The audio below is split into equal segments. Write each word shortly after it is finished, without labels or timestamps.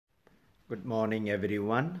Good morning,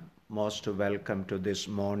 everyone. Most welcome to this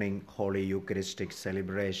morning Holy Eucharistic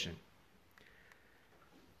celebration.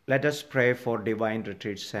 Let us pray for Divine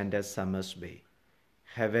Retreat Center, Summersby.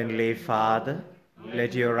 Heavenly Father,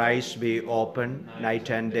 let your eyes be open night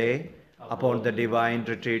and day upon the Divine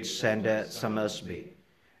Retreat Center, Summersby.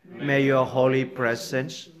 May your holy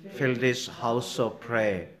presence fill this house of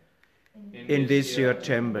prayer. In this your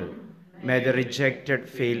temple, may the rejected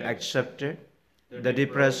feel accepted, the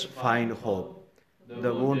depressed find hope,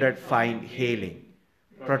 the wounded find healing.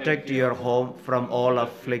 Protect your home from all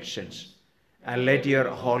afflictions, and let your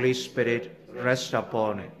Holy Spirit rest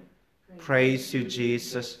upon it. Praise you,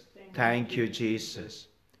 Jesus. Thank you, Jesus.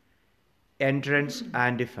 Entrance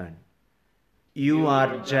antiphon. You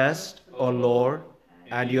are just, O Lord,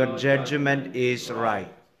 and your judgment is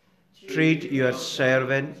right. Treat your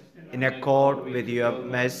servant in accord with your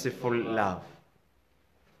merciful love.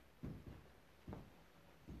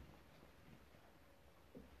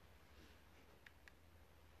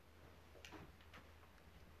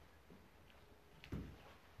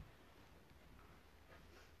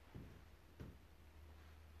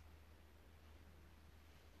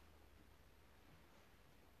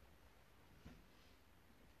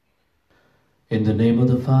 In the name of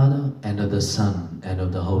the Father, and of the Son, and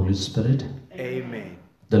of the Holy Spirit. Amen.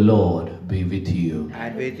 The Lord be with you.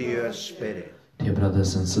 And with your spirit. Dear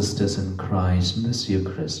brothers and sisters in Christ, in this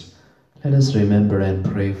Eucharist, let us remember and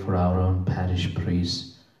pray for our own parish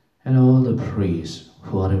priests and all the priests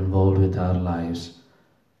who are involved with our lives,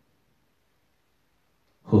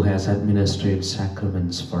 who has administered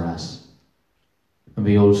sacraments for us. And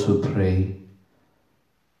we also pray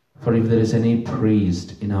for if there is any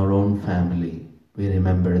priest in our own family, we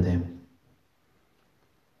remember them.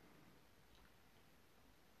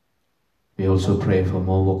 We also pray for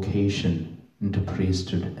more vocation into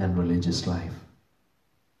priesthood and religious life.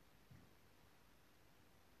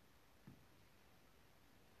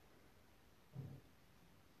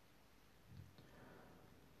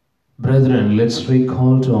 Brethren, let's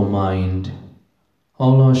recall to our mind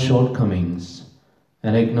all our shortcomings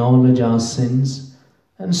and acknowledge our sins,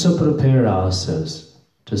 and so prepare ourselves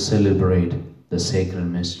to celebrate the sacred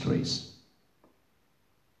mysteries.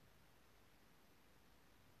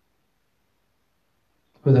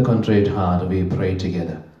 With a contrite heart we pray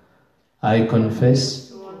together. I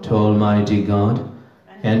confess to Almighty God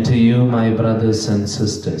and to you, my brothers and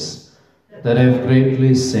sisters, that I have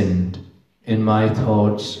greatly sinned in my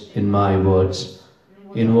thoughts, in my words,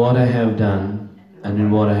 in what I have done and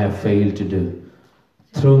in what I have failed to do,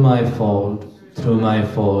 through my fault, through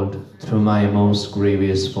my most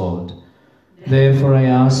grievous fault. Therefore I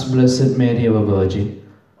ask Blessed Mary, our Virgin,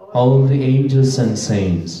 all the angels and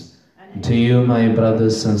saints, to you, my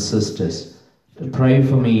brothers and sisters, to pray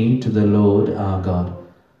for me to the Lord our God.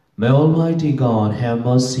 May Almighty God have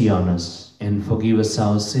mercy on us and forgive us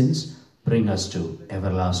our sins, bring us to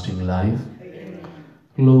everlasting life. Amen.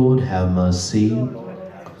 Lord, have mercy.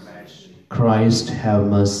 Christ, have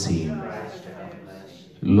mercy.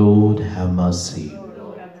 Lord, have mercy.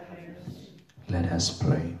 Let us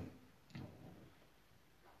pray.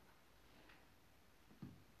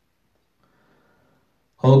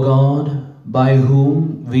 O God, by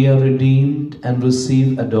whom we are redeemed and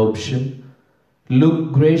receive adoption,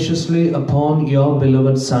 look graciously upon your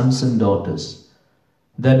beloved sons and daughters,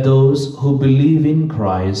 that those who believe in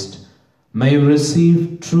Christ may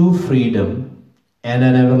receive true freedom and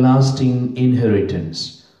an everlasting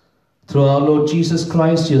inheritance. Through our Lord Jesus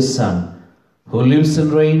Christ, your Son, who lives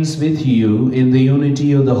and reigns with you in the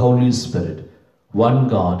unity of the Holy Spirit, one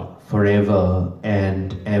God, forever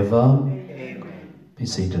and ever. Amen. Be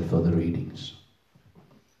seated for the readings.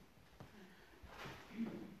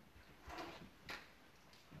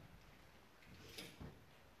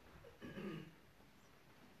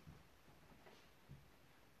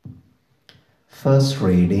 First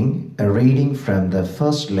reading, a reading from the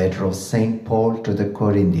first letter of St. Paul to the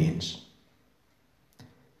Corinthians.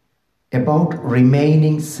 About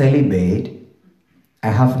remaining celibate, I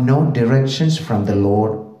have no directions from the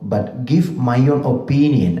Lord, but give my own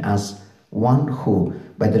opinion as one who,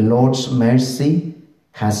 by the Lord's mercy,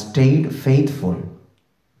 has stayed faithful.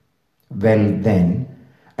 Well then,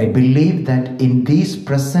 I believe that in these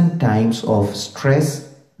present times of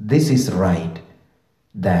stress, this is right,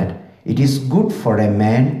 that it is good for a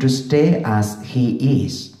man to stay as he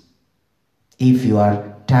is. If you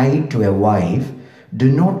are tied to a wife, do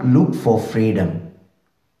not look for freedom.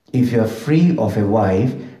 If you are free of a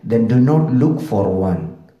wife, then do not look for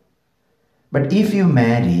one. But if you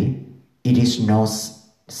marry, it is no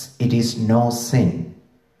sin,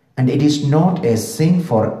 and it is not a sin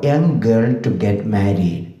for a young girl to get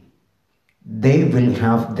married. They will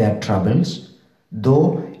have their troubles,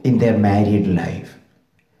 though in their married life.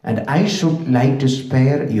 And I should like to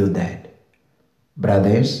spare you that.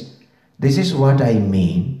 Brothers, this is what I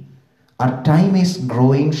mean. Our time is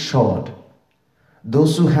growing short.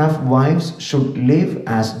 Those who have wives should live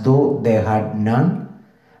as though they had none,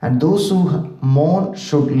 and those who mourn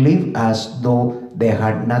should live as though they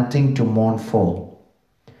had nothing to mourn for.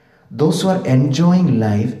 Those who are enjoying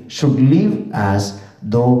life should live as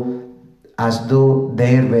though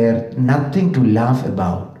there were nothing to laugh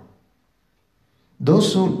about.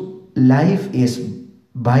 Those who life is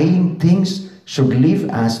buying things should live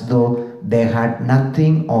as though they had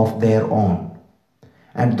nothing of their own.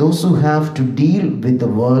 And those who have to deal with the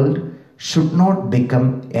world should not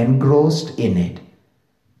become engrossed in it.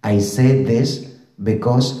 I say this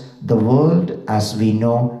because the world, as we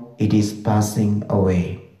know, it is passing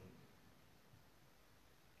away.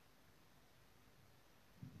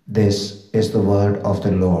 This is the word of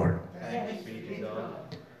the Lord. Thanks be to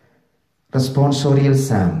God. Responsorial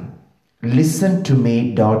Psalm. Listen to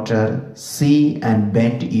me, daughter, see and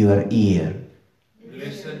bend your ear.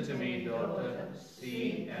 Listen to me, daughter,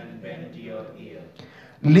 see and bend your ear.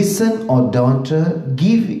 Listen, O daughter,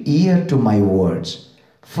 give ear to my words.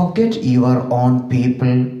 Forget your own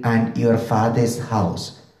people and your father's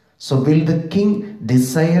house. So will the king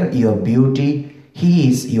desire your beauty. He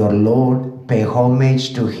is your Lord. Pay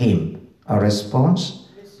homage to him. A response?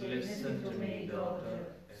 Listen to me,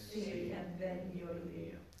 daughter, see and bend your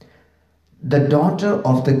ear. The daughter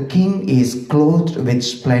of the king is clothed with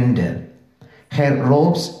splendor, her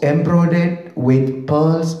robes embroidered with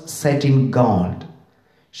pearls set in gold.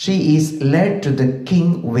 She is led to the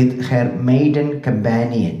king with her maiden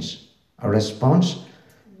companions. A response?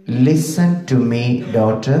 Listen to me,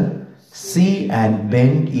 daughter, see and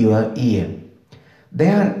bend your ear. They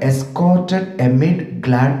are escorted amid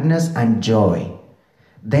gladness and joy.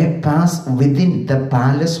 They pass within the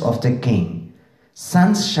palace of the king.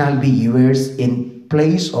 Sons shall be yours in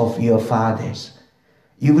place of your fathers.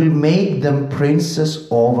 You will make them princes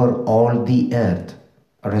over all the earth.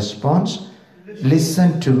 A response?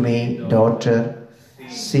 Listen to me, daughter,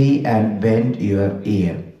 see and bend your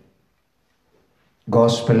ear.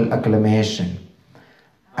 Gospel acclamation.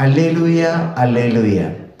 Alleluia,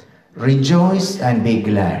 alleluia. Rejoice and be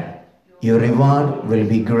glad. Your reward will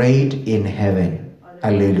be great in heaven.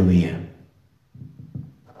 Alleluia.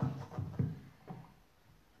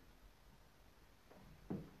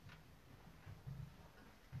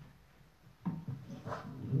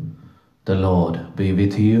 The Lord be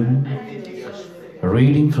with you. A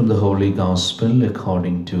reading from the Holy Gospel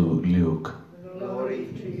according to Luke. Glory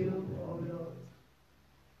to you, O Lord.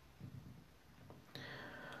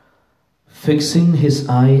 Fixing his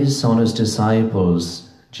eyes on his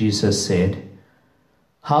disciples, Jesus said,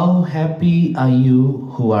 "How happy are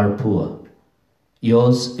you who are poor?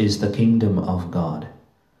 Yours is the kingdom of God.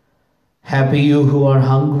 Happy you who are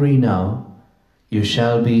hungry now, you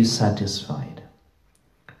shall be satisfied.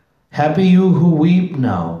 Happy you who weep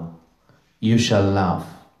now, you shall laugh.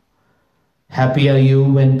 Happy are you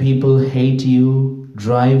when people hate you,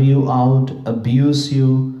 drive you out, abuse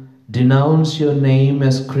you, denounce your name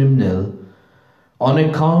as criminal on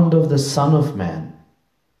account of the Son of Man.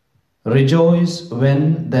 Rejoice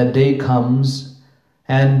when that day comes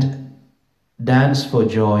and dance for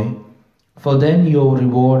joy, for then your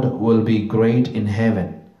reward will be great in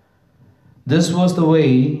heaven. This was the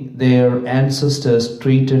way their ancestors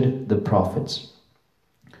treated the prophets.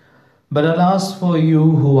 But alas for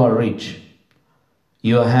you who are rich,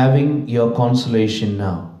 you are having your consolation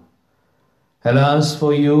now. Alas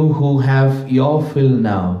for you who have your fill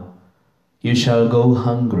now, you shall go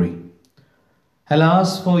hungry.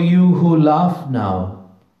 Alas for you who laugh now,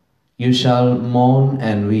 you shall mourn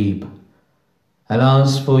and weep.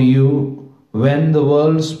 Alas for you when the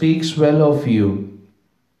world speaks well of you.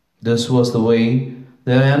 This was the way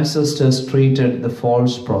their ancestors treated the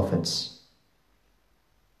false prophets."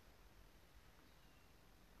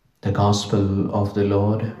 The Gospel of the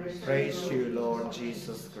Lord. Praise to you, Lord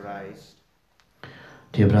Jesus Christ.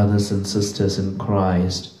 Dear brothers and sisters in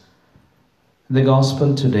Christ, in the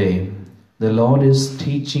Gospel today, the Lord is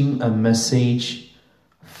teaching a message: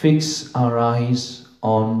 fix our eyes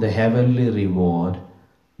on the heavenly reward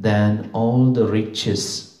than all the riches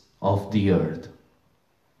of the earth.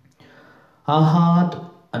 Our heart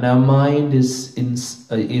and our mind is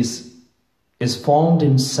formed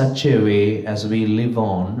in such a way as we live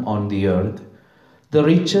on the earth. The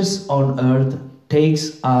riches on earth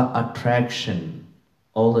takes our attraction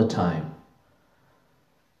all the time.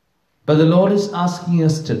 But the Lord is asking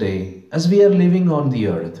us today, as we are living on the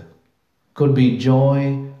earth, could be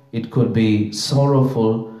joy, it could be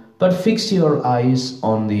sorrowful, but fix your eyes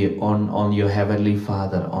on your Heavenly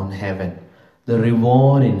Father, on heaven, the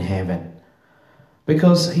reward in heaven.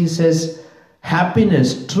 Because he says,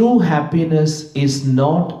 happiness, true happiness is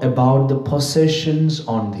not about the possessions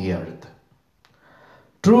on the earth.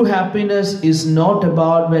 True happiness is not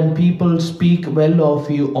about when people speak well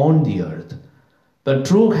of you on the earth. But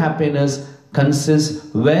true happiness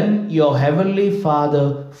consists when your Heavenly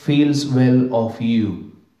Father feels well of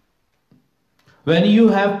you. When you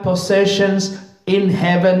have possessions in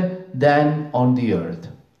heaven than on the earth.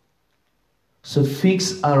 So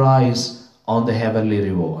fix our eyes on the heavenly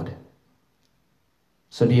reward.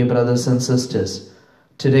 So dear brothers and sisters,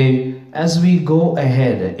 today as we go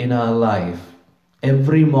ahead in our life,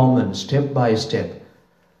 every moment, step by step,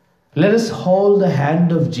 let us hold the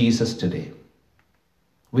hand of Jesus today.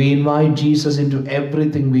 We invite Jesus into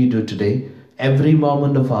everything we do today, every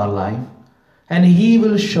moment of our life, and He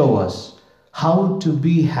will show us how to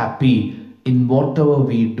be happy in whatever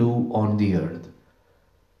we do on the earth.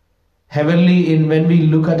 Heavenly, when we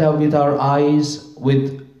look at with our eyes,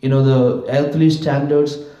 with the earthly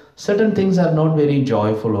standards, certain things are not very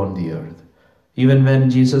joyful on the earth. Even when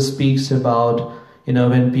Jesus speaks about,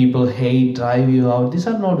 when people hate, drive you out, these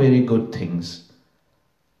are not very good things.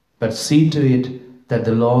 But see to it that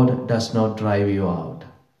the Lord does not drive you out.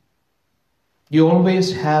 You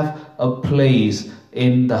always have a place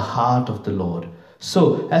in the heart of the Lord.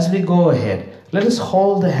 So, as we go ahead, let us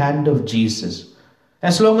hold the hand of Jesus.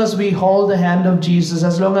 As long as we hold the hand of Jesus,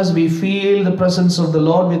 as long as we feel the presence of the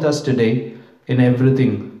Lord with us today, in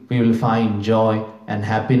everything we will find joy and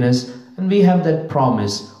happiness, and we have that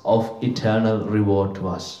promise of eternal reward to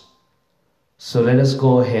us. So let us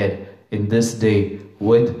go ahead in this day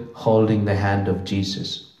with holding the hand of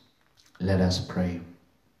Jesus. Let us pray.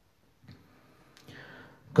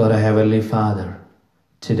 God, our Heavenly Father,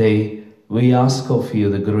 today we ask of you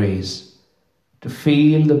the grace to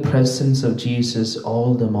feel the presence of Jesus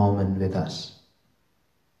all the moment with us.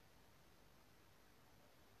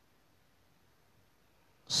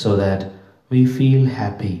 So that we feel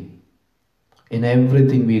happy in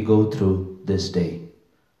everything we go through this day.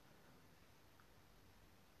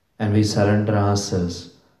 And we surrender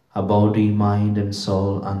ourselves, our body, mind and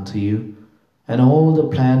soul unto you, and all the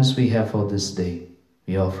plans we have for this day,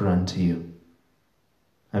 we offer unto you.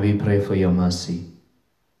 And we pray for your mercy.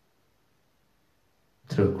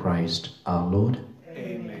 Through Christ our Lord.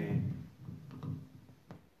 Amen.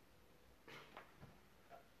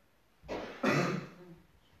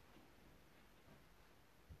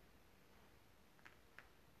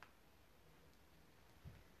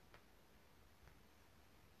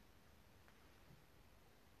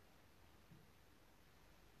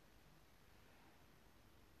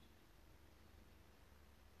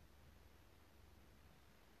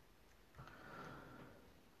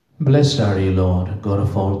 Blessed are you, Lord, God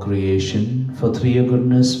of all creation, for through your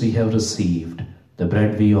goodness we have received the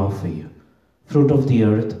bread we offer you, fruit of the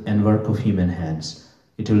earth and work of human hands.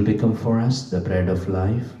 It will become for us the bread of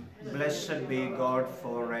life. Blessed be God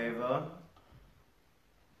forever.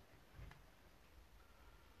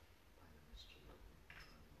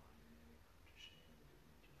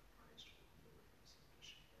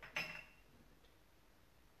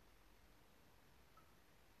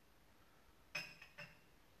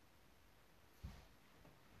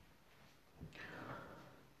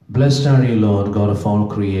 Blessed are you, Lord, God of all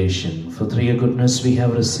creation, for through your goodness we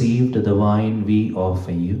have received the wine we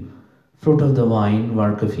offer you, fruit of the vine,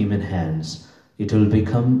 work of human hands. It will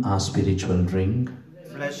become our spiritual drink.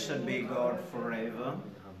 Blessed be God forever.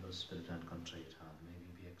 Humble spirit and contrite heart, may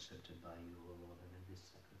we be accepted by you, O Lord, and in this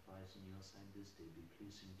sacrifice in your sight this day be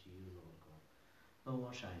pleasing to you, Lord God. O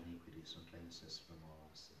wash our iniquities and cleanse us from all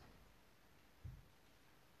our sin.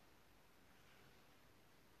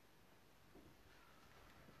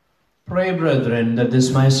 Pray, brethren, that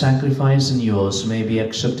this my sacrifice and yours may be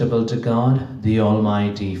acceptable to God, the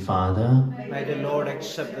Almighty Father. May the Lord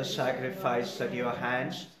accept the sacrifice at your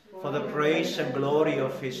hands for the praise and glory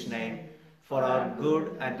of his name, for our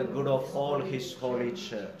good and the good of all his holy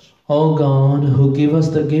church. O God, who give us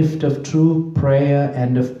the gift of true prayer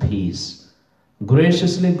and of peace,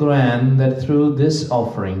 graciously grant that through this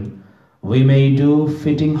offering we may do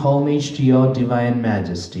fitting homage to your divine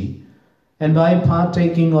majesty, and by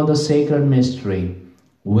partaking of the sacred mystery,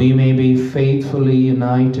 we may be faithfully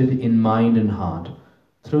united in mind and heart,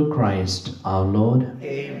 through Christ our Lord.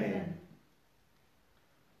 Amen.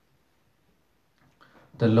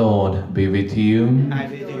 The Lord be with you.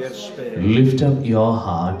 And with your spirit. Lift up your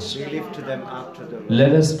hearts. We lift them up to the Lord.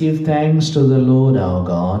 Let us give thanks to the Lord our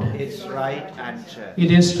God. It's right and just.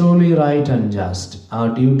 It is truly right and just,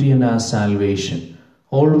 our duty and our salvation,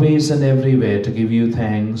 always and everywhere to give you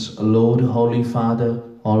thanks, Lord, Holy Father,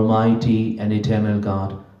 Almighty and eternal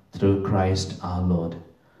God, through Christ our Lord.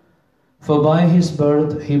 For by his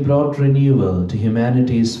birth he brought renewal to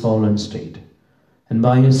humanity's fallen state, and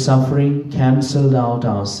by his suffering cancelled out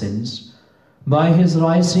our sins. By his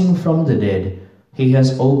rising from the dead he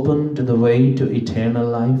has opened the way to eternal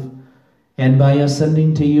life, and by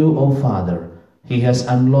ascending to you, O Father, he has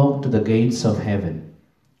unlocked the gates of heaven.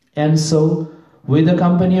 And so, with the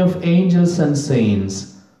company of angels and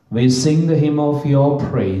saints, we sing the hymn of your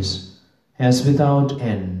praise, as without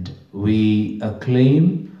end we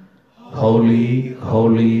acclaim, Holy,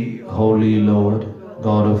 holy, holy Lord,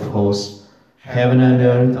 God of hosts, heaven and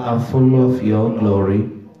earth are full of your glory.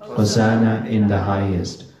 Hosanna in the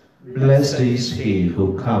highest. Blessed is he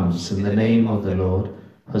who comes in the name of the Lord.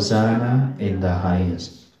 Hosanna in the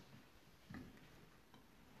highest.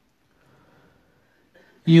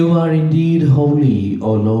 You are indeed holy,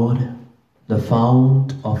 O Lord, the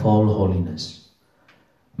fount of all holiness.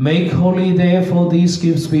 Make holy therefore these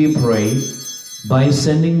gifts, we pray, by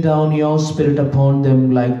sending down your Spirit upon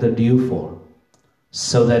them like the dewfall,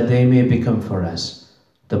 so that they may become for us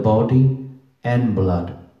the body and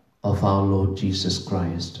blood of our Lord Jesus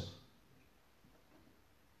Christ.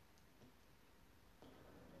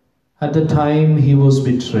 At the time he was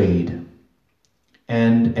betrayed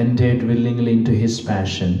and entered willingly into his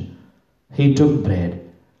passion, he took bread,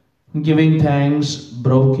 giving thanks,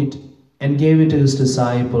 broke it, and gave it to his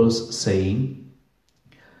disciples, saying,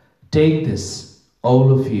 "Take this,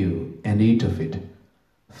 all of you, and eat of it.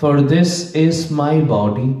 For this is my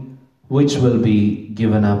body, which will be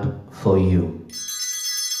given up for you."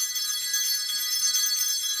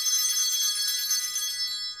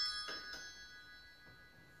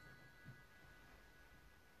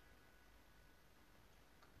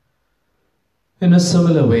 In a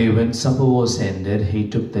similar way, when supper was ended, he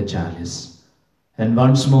took the chalice, and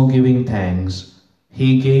once more giving thanks,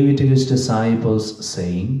 he gave it to his disciples,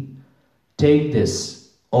 saying, "Take this,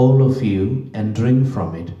 all of you, and drink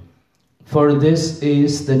from it. For this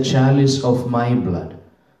is the chalice of my blood,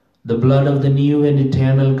 the blood of the new and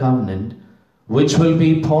eternal covenant, which will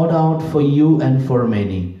be poured out for you and for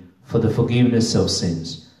many for the forgiveness of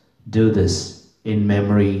sins. Do this in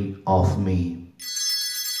memory of me."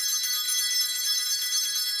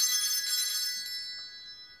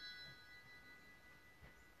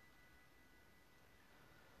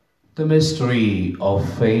 The mystery of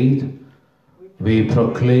faith. We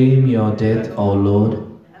proclaim your death, O Lord,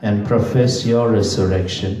 and profess your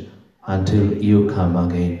resurrection until you come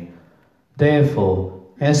again. Therefore,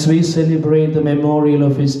 as we celebrate the memorial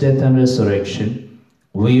of his death and resurrection,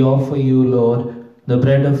 we offer you, Lord, the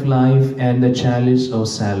bread of life and the chalice of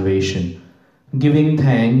salvation, giving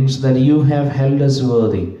thanks that you have held us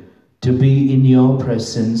worthy to be in your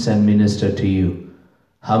presence and minister to you.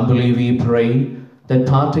 Humbly we pray that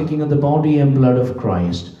partaking of the body and blood of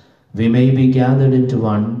Christ, we may be gathered into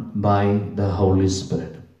one by the Holy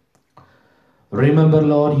Spirit. Remember,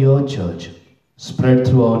 Lord, your church, spread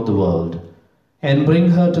throughout the world, and bring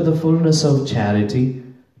her to the fullness of charity,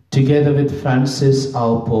 together with Francis,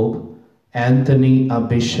 our Pope, Anthony, our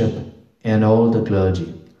Bishop, and all the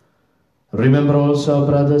clergy. Remember also our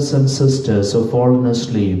brothers and sisters who have fallen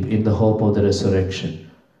asleep in the hope of the resurrection,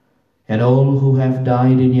 and all who have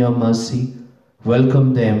died in your mercy.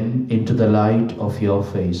 Welcome them into the light of your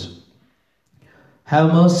face.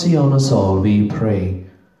 Have mercy on us all, we pray,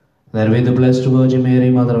 that with the Blessed Virgin Mary,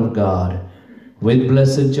 Mother of God, with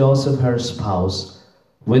Blessed Joseph, her spouse,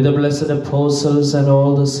 with the blessed apostles and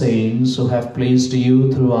all the saints who have pleased you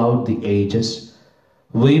throughout the ages,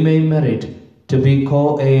 we may merit to be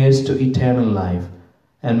co-heirs to eternal life,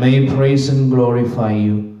 and may praise and glorify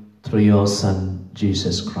you through your Son,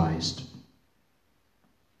 Jesus Christ.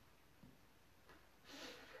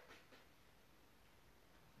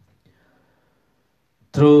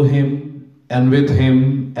 Through him, and with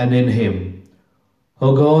him, and in him,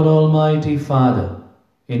 O God, Almighty Father,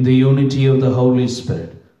 in the unity of the Holy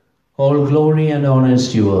Spirit, all glory and honor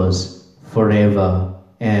is yours, forever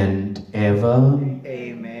and ever.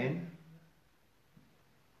 Amen.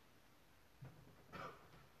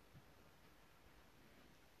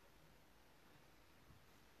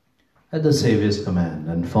 At the Saviour's command,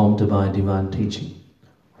 and formed by divine teaching,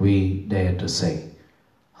 we dare to say,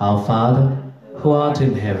 Our Father, who art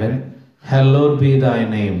in heaven, hallowed be thy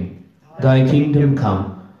name. Thy kingdom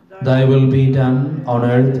come, thy will be done on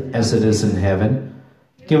earth as it is in heaven.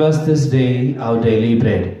 Give us this day our daily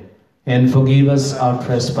bread, and forgive us our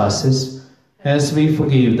trespasses, as we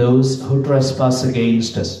forgive those who trespass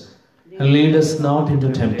against us. And lead us not into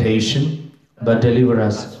temptation, but deliver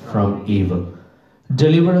us from evil.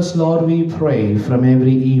 Deliver us, Lord, we pray, from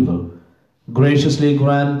every evil. Graciously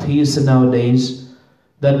grant peace in our days,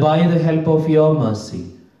 that by the help of your mercy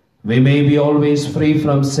we may be always free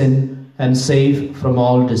from sin and safe from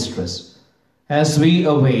all distress, as we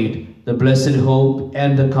await the blessed hope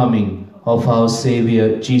and the coming of our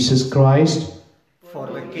Saviour Jesus Christ. For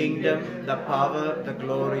the kingdom, the power, the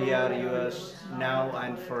glory are yours, now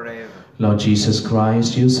and forever. Lord Jesus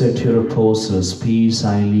Christ, you said to your apostles, "Peace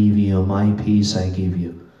I leave you, my peace I give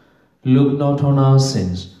you." Look not on our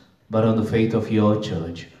sins, but on the faith of your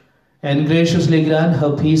church, and graciously grant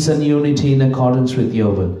her peace and unity in accordance with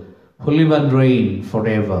your will, who live and reign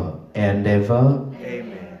forever and ever.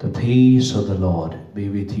 Amen. The peace of the Lord be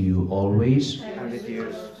with you always. And with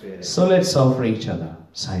your spirit. So let's offer each other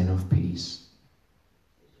sign of peace.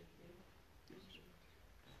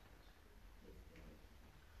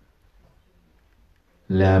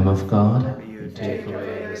 Lamb of God, You take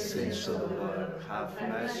away the sins of the world, have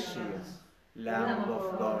mercy on us. Lamb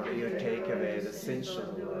of God, you take away the sins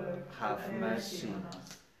of the world, have mercy on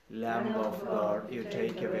us. Lamb of God, you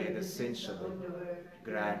take away the sins of the world,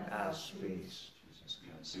 grant us peace.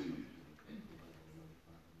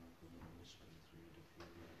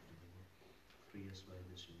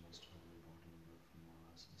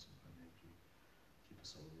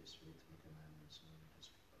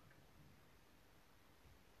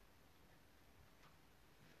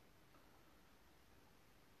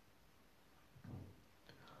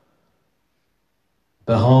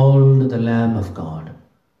 Behold the Lamb of God.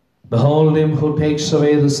 Behold him who takes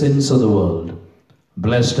away the sins of the world.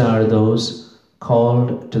 Blessed are those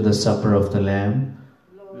called to the supper of the Lamb.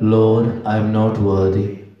 Lord, I am not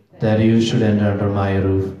worthy that you should enter under my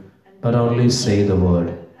roof, but only say the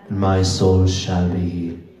word, and my soul shall be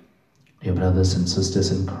healed. Dear brothers and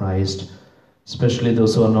sisters in Christ, especially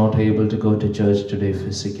those who are not able to go to church today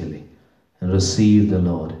physically and receive the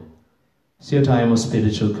Lord, it's your time of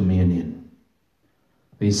spiritual communion.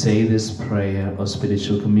 We say this prayer of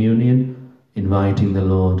spiritual communion, inviting the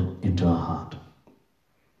Lord into our heart.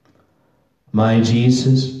 My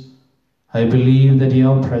Jesus, I believe that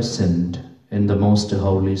you are present in the most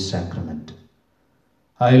holy sacrament.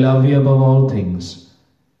 I love you above all things,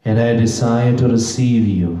 and I desire to receive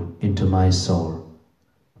you into my soul.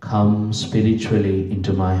 Come spiritually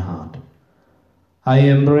into my heart. I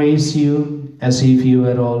embrace you as if you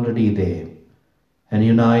were already there, and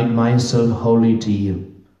unite myself wholly to you.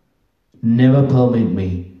 Never permit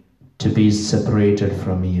me to be separated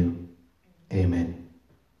from you. Amen.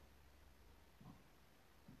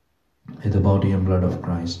 May the body and blood of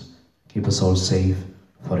Christ keep us all safe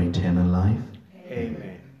for eternal life.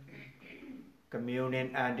 Amen.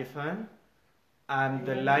 Communion antiphon. I am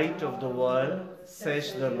the light of the world,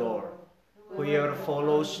 says the Lord. Whoever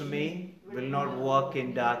follows me will not walk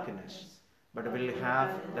in darkness, but will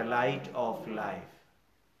have the light of life.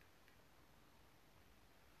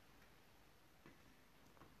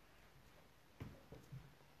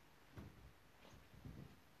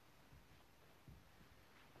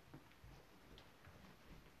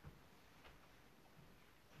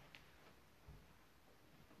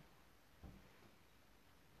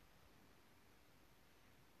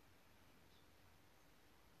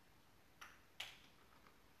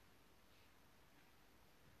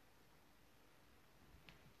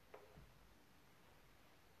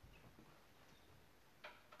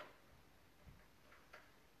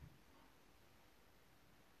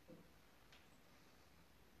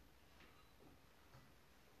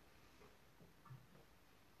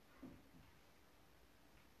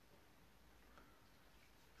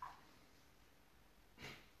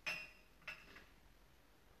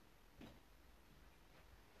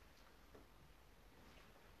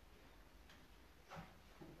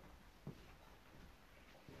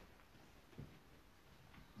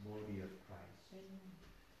 Body of Christ.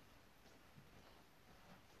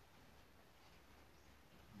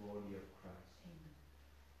 Body of Christ.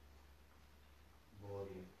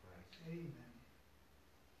 Body of Christ. Amen.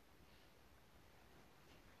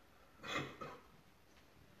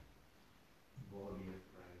 Body of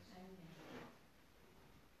Christ.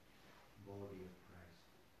 Body of Christ.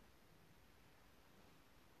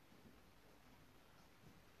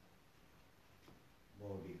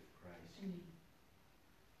 Body of Christ.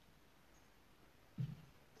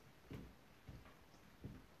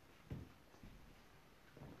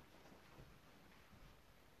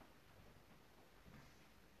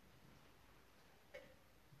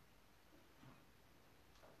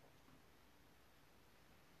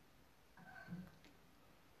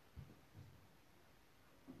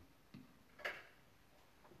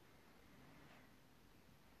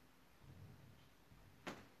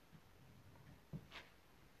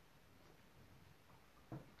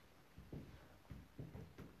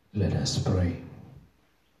 Let us pray.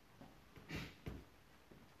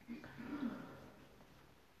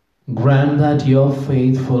 Grant that your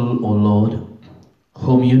faithful, O Lord,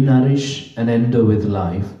 whom you nourish and endure with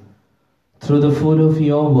life, through the food of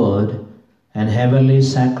your word and heavenly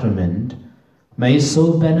sacrament, may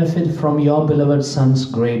so benefit from your beloved Son's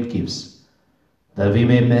great gifts, that we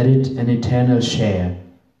may merit an eternal share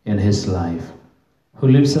in his life, who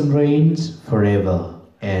lives and reigns forever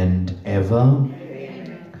and ever.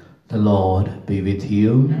 Amen. The Lord be with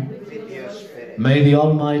you. With your spirit. May the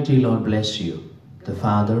Almighty Lord bless you, the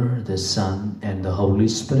Father, the Son, and the Holy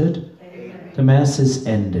Spirit. Amen. The Mass is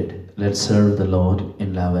ended. Let's serve the Lord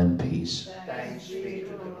in love and peace. Thanks be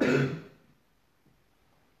to God.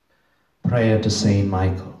 Prayer to Saint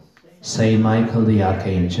Michael. Saint Michael the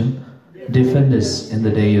Archangel, defend us in the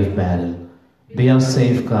day of battle. Be our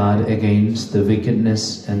safeguard against the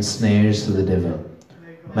wickedness and snares of the devil.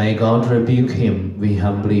 May God rebuke him, we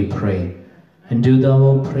humbly pray. And do thou,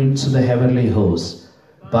 O Prince of the heavenly hosts,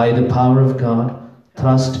 by the power of God,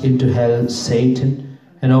 thrust into hell Satan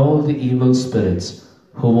and all the evil spirits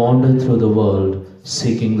who wander through the world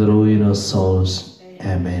seeking the ruin of souls.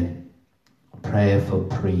 Amen. Prayer for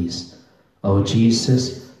priests. O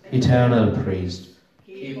Jesus, eternal priest,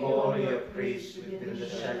 Keep all your priests within the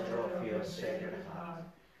shelter of your sacred heart,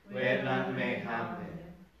 where none may harm them.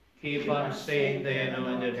 Keep unstained their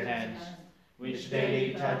anointed hands, which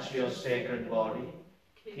daily touch your sacred body.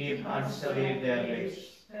 Keep unsullied their lips,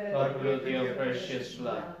 purple with your precious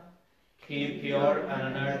blood. Keep pure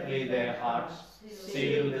and unearthly their hearts,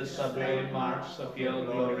 sealed with the sublime marks of your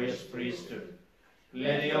glorious priesthood.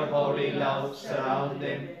 Let your holy love surround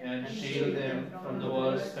them and shield them from the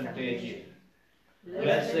world's contagion.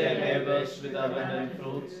 Bless their labors with abundant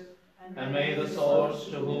fruits, and may the souls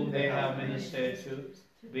to whom they have ministered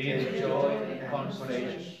to be the joy and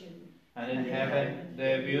consolation, and in heaven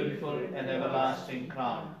their beautiful and everlasting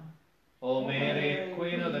crown. O Mary,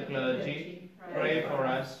 Queen of the clergy, pray for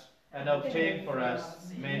us and obtain for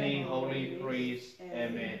us many holy priests